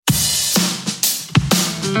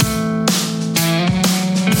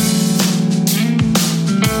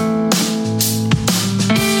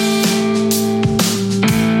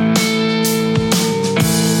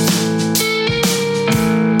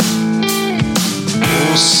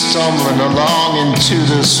stumbling along into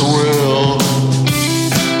this world.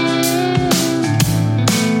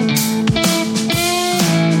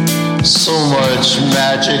 So much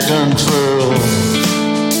magic unfurled,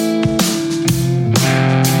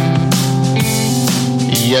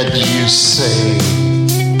 yet you say,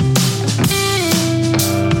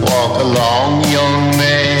 walk along, young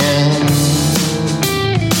man.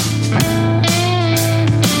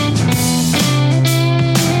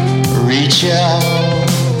 Reach out,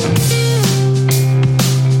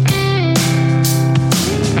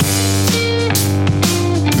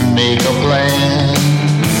 make a plan,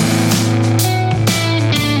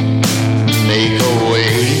 make a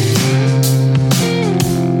way.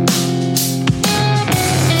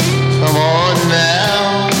 Come on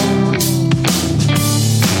now,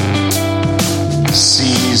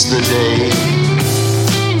 seize the day.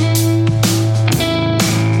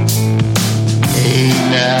 Hey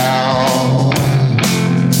now,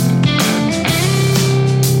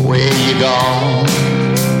 where you gone?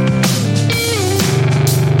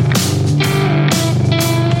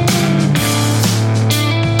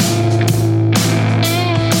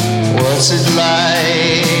 What's it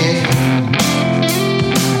like?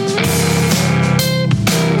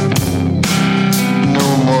 No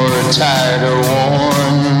more tired or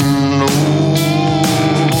worn. Ooh.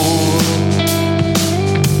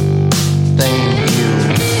 Thank you.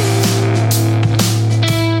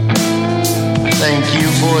 Thank you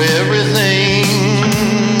for everything.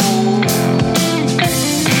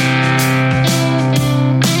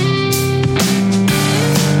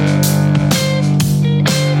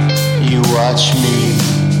 Watch me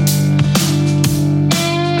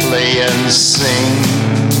play and sing.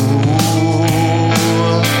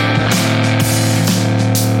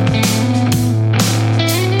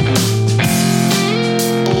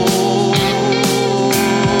 Ooh.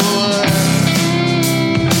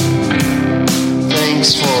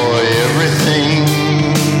 Thanks for everything.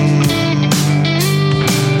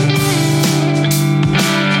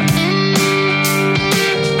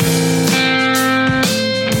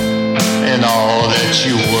 And all that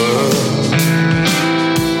you were,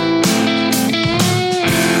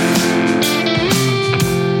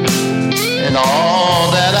 and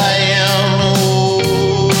all that I am.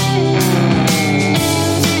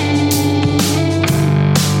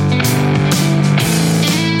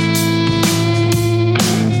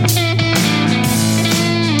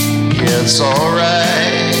 Yeah, it's alright.